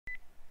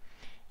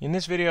In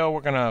this video,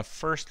 we're going to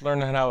first learn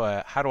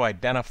how to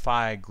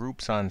identify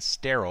groups on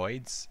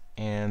steroids,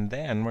 and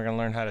then we're going to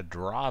learn how to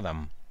draw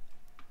them.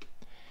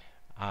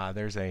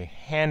 There's a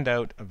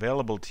handout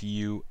available to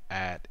you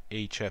at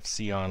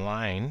HFC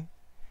Online,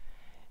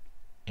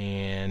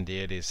 and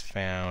it is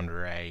found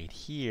right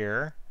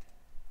here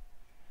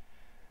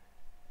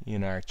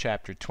in our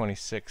Chapter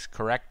 26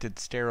 Corrected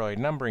Steroid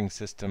Numbering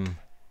System.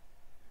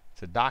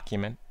 It's a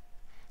document,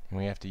 and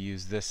we have to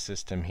use this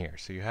system here.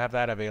 So you have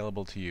that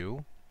available to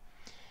you,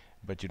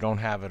 but you don't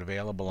have it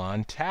available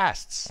on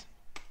tests.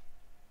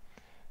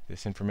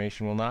 This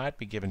information will not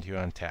be given to you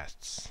on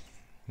tests.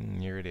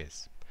 Here it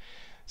is.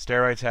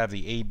 Steroids have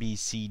the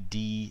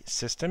ABCD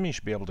system. You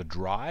should be able to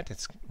draw it.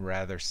 It's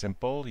rather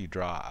simple. You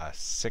draw a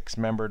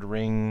 6-membered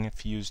ring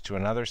fused to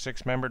another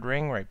 6-membered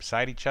ring right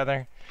beside each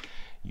other.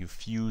 You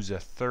fuse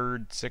a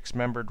third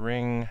 6-membered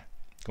ring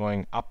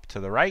going up to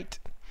the right,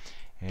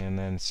 and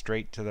then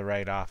straight to the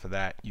right off of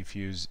that you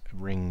fuse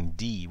ring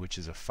D, which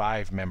is a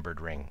 5-membered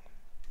ring.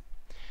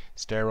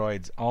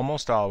 Steroids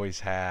almost always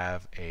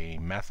have a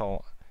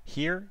methyl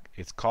here.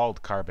 It's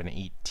called carbon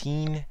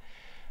 18.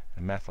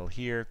 A methyl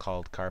here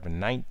called carbon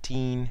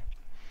 19.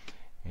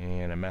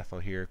 And a methyl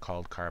here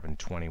called carbon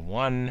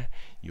 21.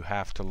 You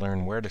have to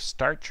learn where to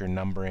start your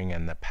numbering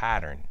and the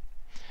pattern.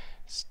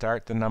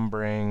 Start the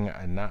numbering.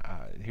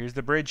 Here's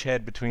the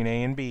bridgehead between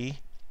A and B.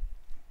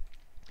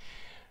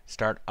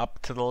 Start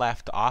up to the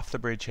left off the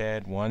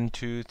bridgehead. 1,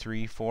 2,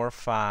 3, 4,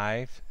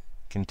 5.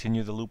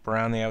 Continue the loop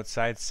around the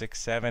outside, 6,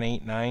 7,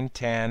 8, 9,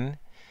 10,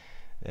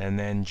 and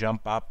then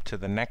jump up to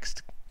the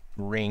next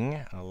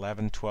ring,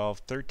 11, 12,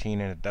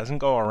 13, and it doesn't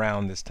go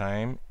around this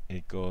time,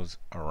 it goes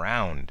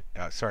around,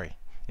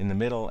 in the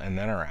middle and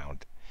then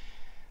around.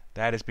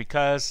 That is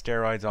because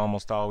steroids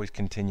almost always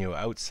continue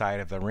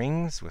outside of the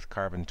rings with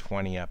carbon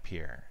 20 up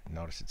here.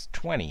 Notice it's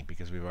 20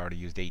 because we've already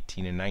used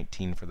 18 and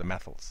 19 for the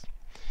methyls.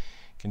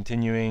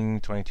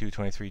 Continuing 22,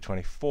 23,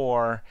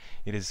 24,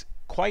 it is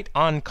quite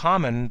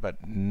uncommon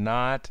but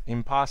not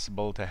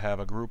impossible to have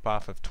a group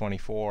off of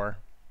 24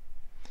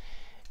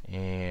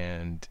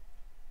 and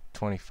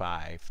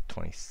 25.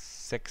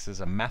 26 is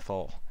a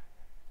methyl.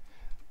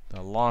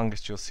 The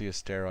longest you'll see a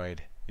steroid,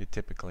 it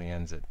typically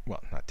ends at,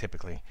 well, not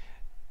typically,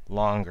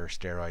 longer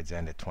steroids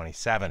end at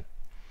 27.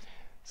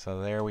 So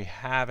there we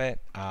have it.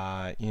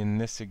 In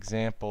this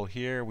example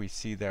here we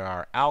see there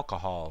are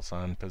alcohols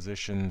on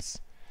positions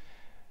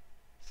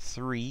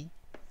 3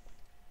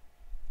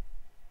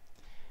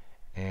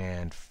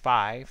 and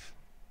 5,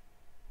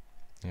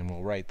 and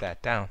we'll write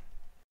that down.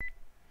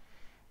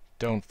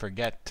 Don't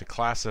forget to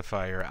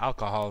classify your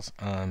alcohols.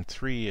 On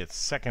 3 it's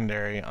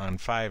secondary, on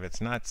 5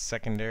 it's not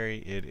secondary,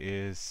 it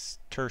is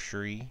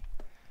tertiary.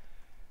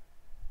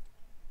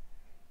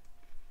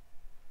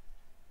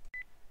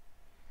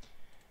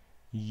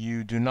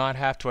 You do not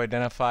have to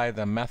identify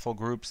the methyl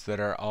groups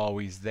that are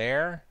always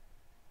there.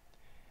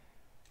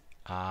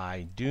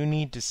 I do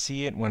need to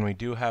see it when we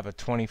do have a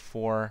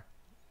 24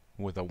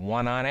 with a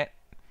 1 on it.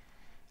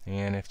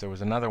 And if there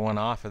was another one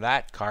off of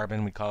that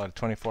carbon, we call it a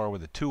 24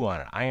 with a 2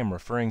 on it. I am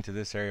referring to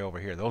this area over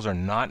here. Those are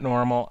not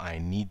normal. I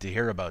need to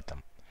hear about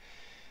them.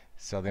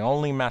 So the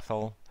only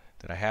methyl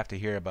that I have to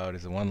hear about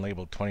is the one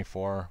labeled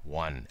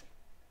 24-1.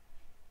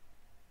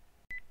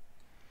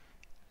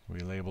 We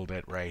labeled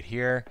it right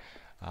here.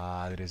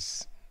 That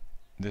is,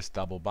 this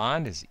double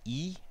bond is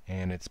E,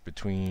 and it's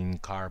between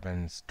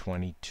carbons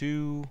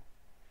 22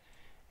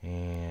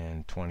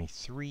 and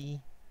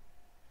 23.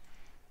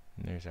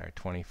 And there's our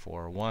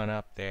 24-1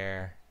 up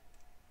there.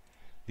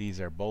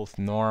 These are both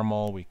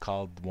normal. We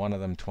called one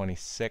of them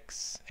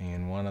 26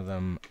 and one of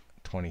them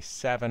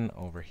 27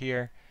 over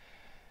here.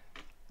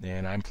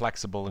 And I'm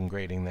flexible in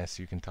grading this.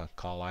 You can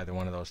call either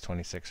one of those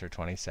 26 or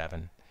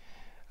 27.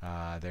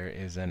 There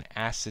is an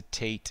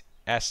acetate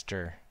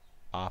ester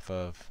off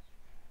of,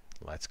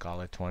 let's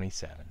call it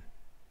 27.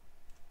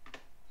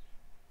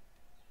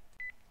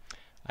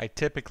 I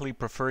typically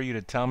prefer you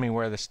to tell me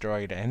where the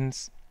steroid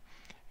ends.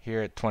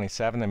 Here at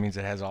 27, that means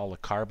it has all the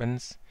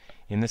carbons.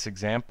 In this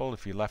example,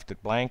 if you left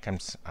it blank,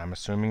 I'm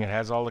assuming it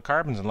has all the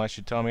carbons. Unless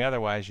you tell me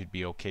otherwise, you'd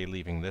be okay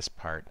leaving this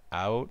part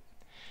out.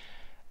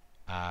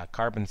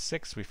 Carbon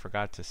 6, we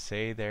forgot to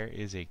say there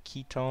is a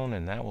ketone,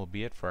 and that will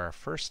be it for our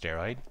first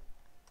steroid.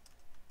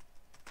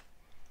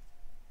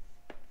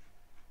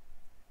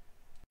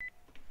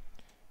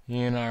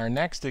 In our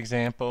next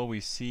example, we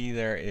see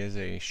there is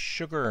a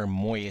sugar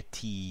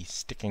moiety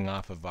sticking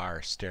off of our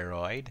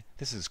steroid.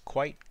 This is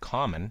quite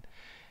common.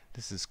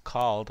 This is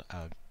called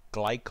a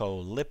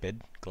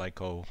glycolipid,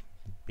 glyco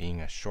being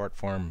a short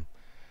form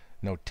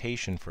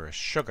notation for a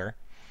sugar,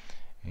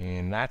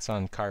 and that's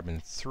on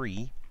carbon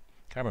 3.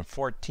 Carbon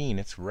 14,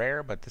 it's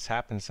rare, but this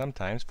happens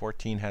sometimes.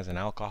 14 has an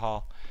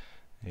alcohol.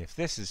 If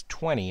this is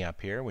 20 up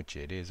here, which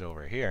it is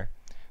over here,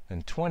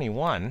 then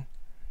 21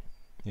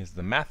 is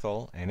the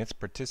methyl, and it's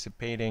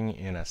participating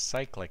in a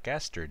cyclic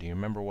ester. Do you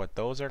remember what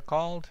those are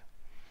called?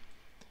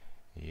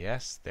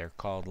 Yes, they're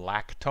called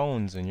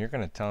lactones, and you're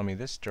going to tell me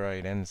this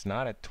steroid ends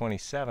not at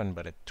 27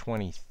 but at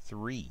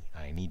 23.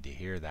 I need to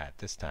hear that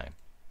this time.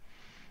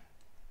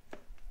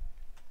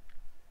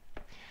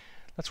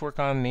 let's work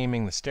on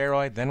naming the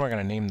steroid, then we're going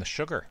to name the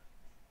sugar.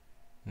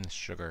 And the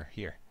sugar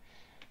here.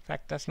 In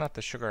fact, that's not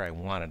the sugar I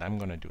wanted. I'm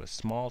going to do a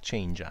small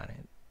change on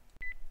it.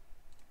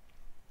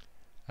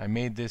 I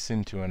made this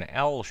into an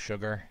L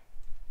sugar.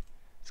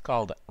 It's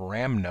called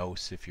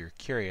rhamnose if you're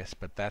curious,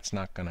 but that's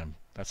not gonna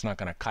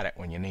cut it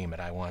when you name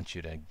it. I want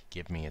you to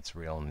give me its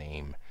real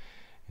name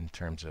in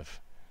terms of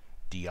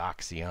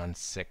deoxyon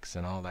 6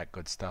 and all that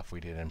good stuff we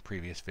did in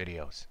previous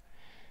videos.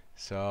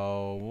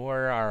 So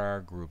where are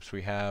our groups?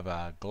 We have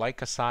a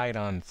glycoside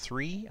on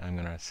 3. I'm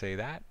going to say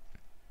that.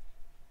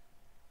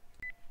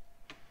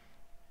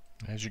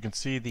 As you can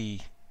see, the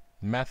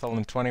methyl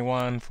in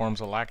 21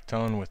 forms a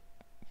lactone with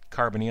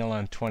carbonyl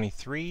on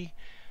 23.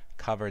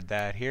 Covered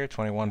that here.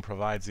 21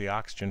 provides the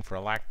oxygen for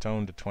a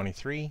lactone to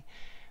 23.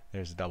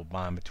 There's a double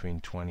bond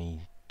between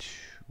 20 to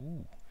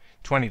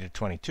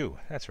 22.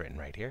 That's written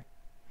right here.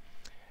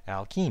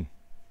 Alkene.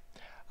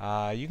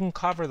 You can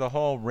cover the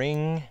whole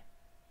ring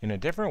in a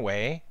different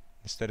way.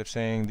 Instead of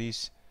saying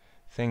these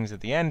things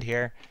at the end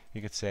here,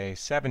 you could say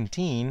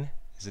 17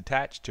 is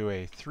attached to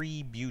a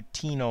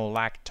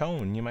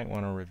 3-butenolactone. You might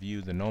want to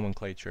review the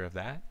nomenclature of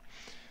that.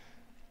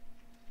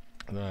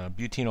 The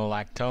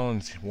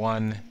butenolactones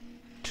 1,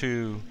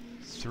 2,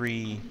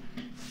 3,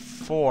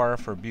 4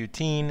 for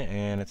butene,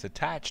 and it's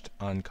attached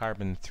on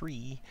carbon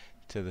 3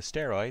 to the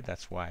steroid.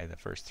 That's why the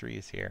first 3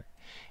 is here.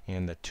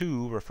 And the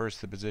 2 refers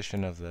to the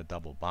position of the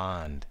double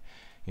bond.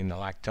 In the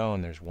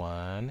lactone, there's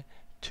 1,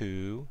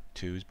 2,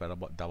 2's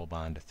double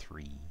bond to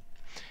 3.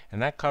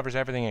 And that covers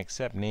everything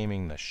except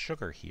naming the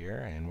sugar here.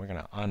 And we're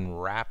going to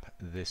unwrap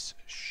this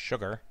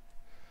sugar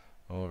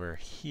over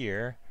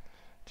here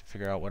to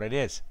figure out what it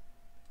is.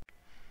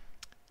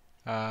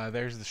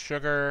 There's the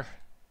sugar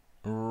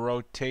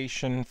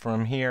rotation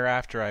from here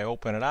after I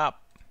open it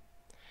up.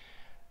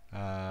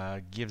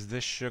 Gives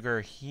this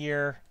sugar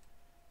here.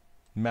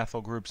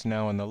 Methyl group's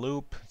now in the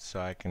loop,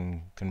 so I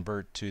can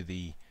convert to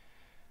the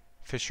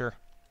fissure.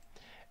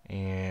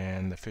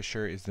 And the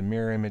fissure is the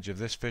mirror image of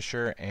this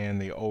fissure,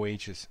 and the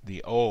OH is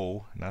the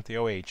O, not the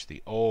OH.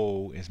 The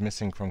O is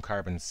missing from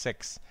carbon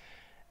 6,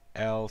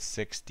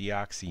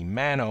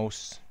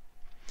 L6-deoxymannose.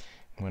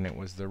 When it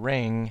was the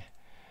ring,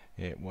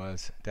 it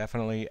was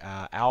definitely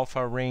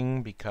alpha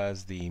ring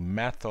because the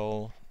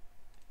methyl,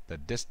 the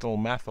distal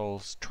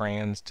methyls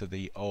trans to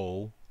the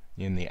O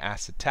in the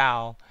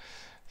acetal,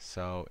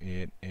 so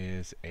it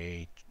is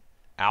a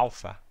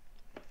alpha.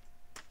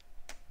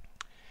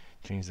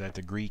 Change that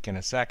to Greek in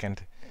a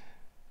second.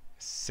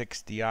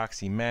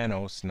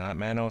 6-deoxymannose, not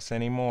mannose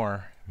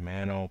anymore.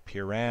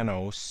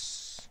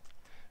 Mannopyranose,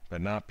 but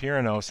not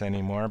pyranose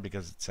anymore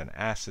because it's an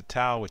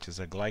acetal, which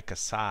is a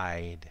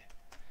glycoside.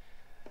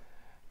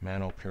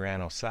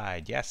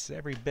 Mannopyranoside. Yes,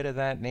 every bit of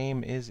that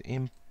name is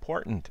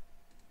important.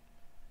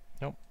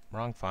 Nope,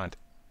 wrong font.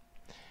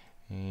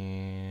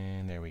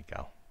 And there we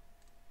go.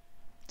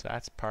 So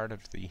that's part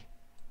of the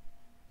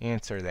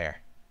answer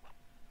there.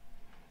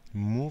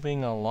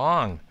 Moving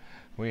along,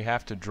 we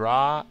have to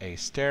draw a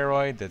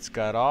steroid that's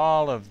got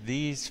all of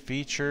these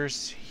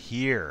features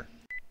here.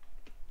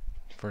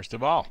 First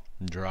of all,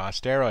 draw a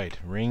steroid.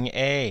 Ring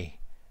A,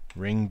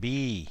 ring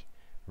B,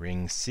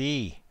 ring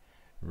C,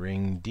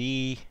 ring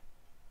D.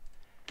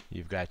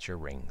 You've got your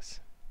rings.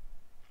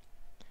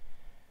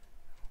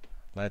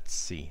 Let's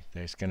see.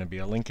 There's going to be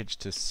a linkage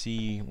to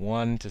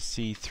C1 to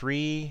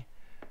C3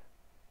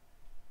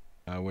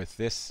 with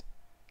this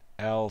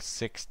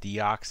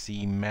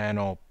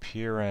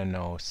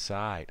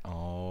L6-deoxymannopyranoside.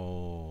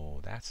 Oh,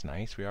 that's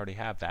nice. We already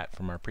have that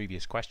from our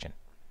previous question.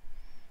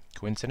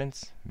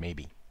 Coincidence?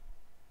 Maybe.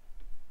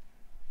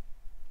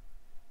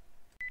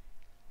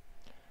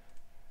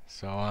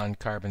 So on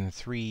carbon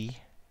 3,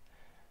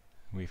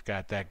 we've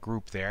got that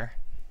group there.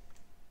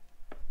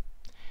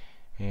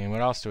 And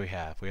what else do we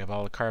have? We have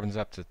all the carbons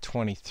up to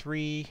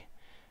 23.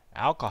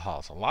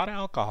 Alcohols. A lot of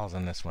alcohols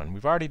in this one.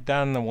 We've already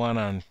done the one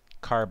on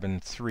carbon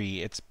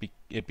 3.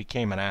 It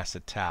became an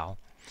acetal.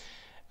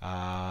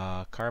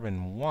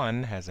 Carbon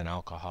 1 has an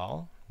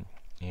alcohol,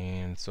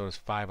 and so does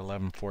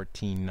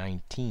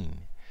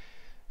 5,11,14,19.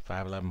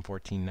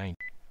 5,11,14,19.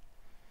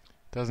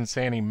 Doesn't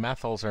say any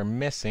methyls are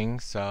missing,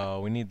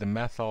 so we need the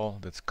methyl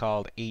that's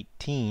called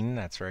 18.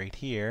 That's right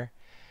here.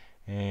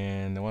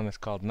 And the one that's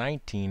called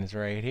 19 is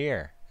right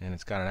here. And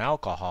it's got an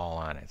alcohol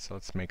on it. So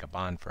let's make a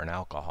bond for an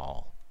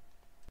alcohol.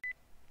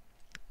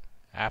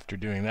 After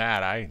doing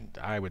that,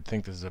 I would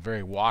think this is a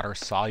very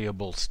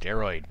water-soluble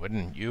steroid,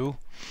 wouldn't you?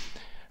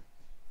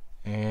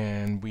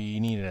 And we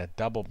need a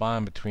double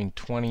bond between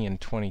 20 and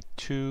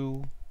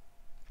 22.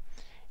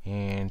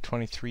 And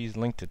 23 is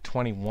linked to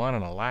 21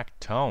 on a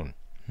lactone.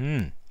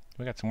 We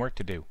got some work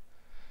to do.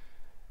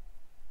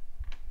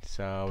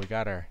 So we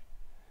got our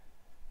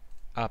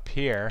up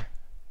here.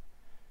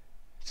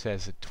 It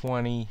says that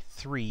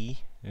 23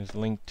 is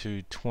linked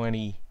to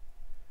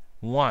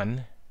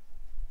 21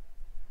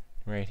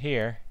 right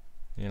here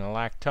in a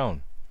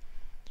lactone.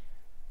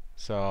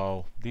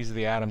 So these are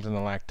the atoms in the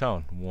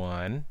lactone.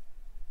 1,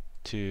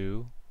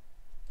 2,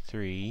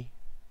 3,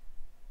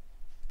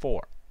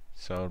 4.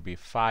 So it would be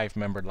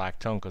 5-membered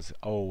lactone because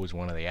O is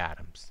one of the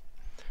atoms.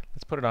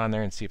 Let's put it on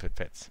there and see if it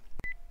fits.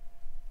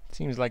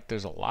 Seems like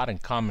there's a lot in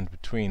common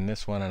between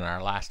this one and our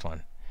last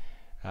one.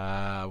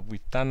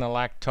 We've done the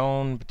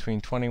lactone between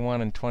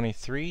 21 and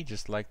 23,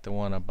 just like the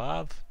one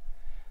above.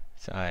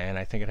 And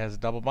I think it has a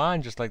double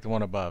bond, just like the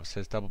one above. It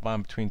says double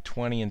bond between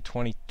 20 and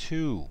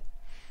 22.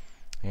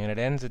 And it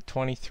ends at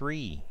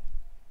 23.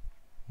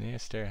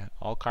 Yes, there,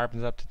 all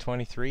carbons up to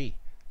 23.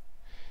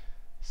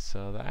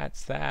 So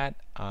that's that.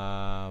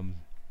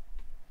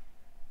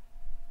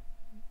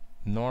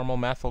 Normal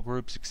methyl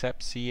groups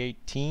except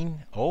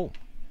C18. Oh,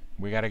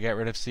 we got to get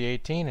rid of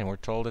C18, and we're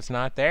told it's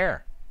not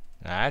there.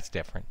 That's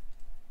different.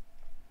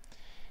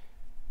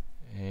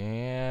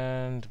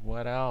 And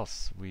what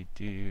else? We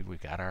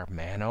got our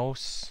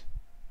mannose.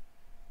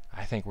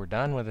 I think we're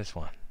done with this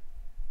one.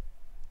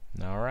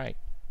 Alright.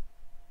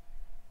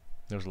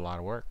 There was a lot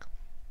of work.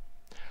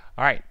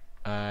 Alright.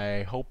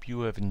 I hope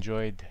you have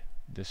enjoyed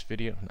this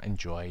video.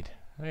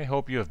 I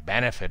hope you have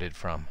benefited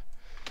from.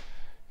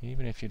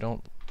 Even if you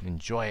don't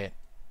enjoy it,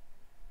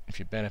 if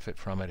you benefit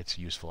from it, it's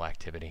a useful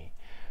activity.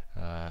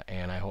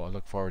 And I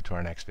look forward to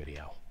our next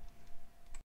video.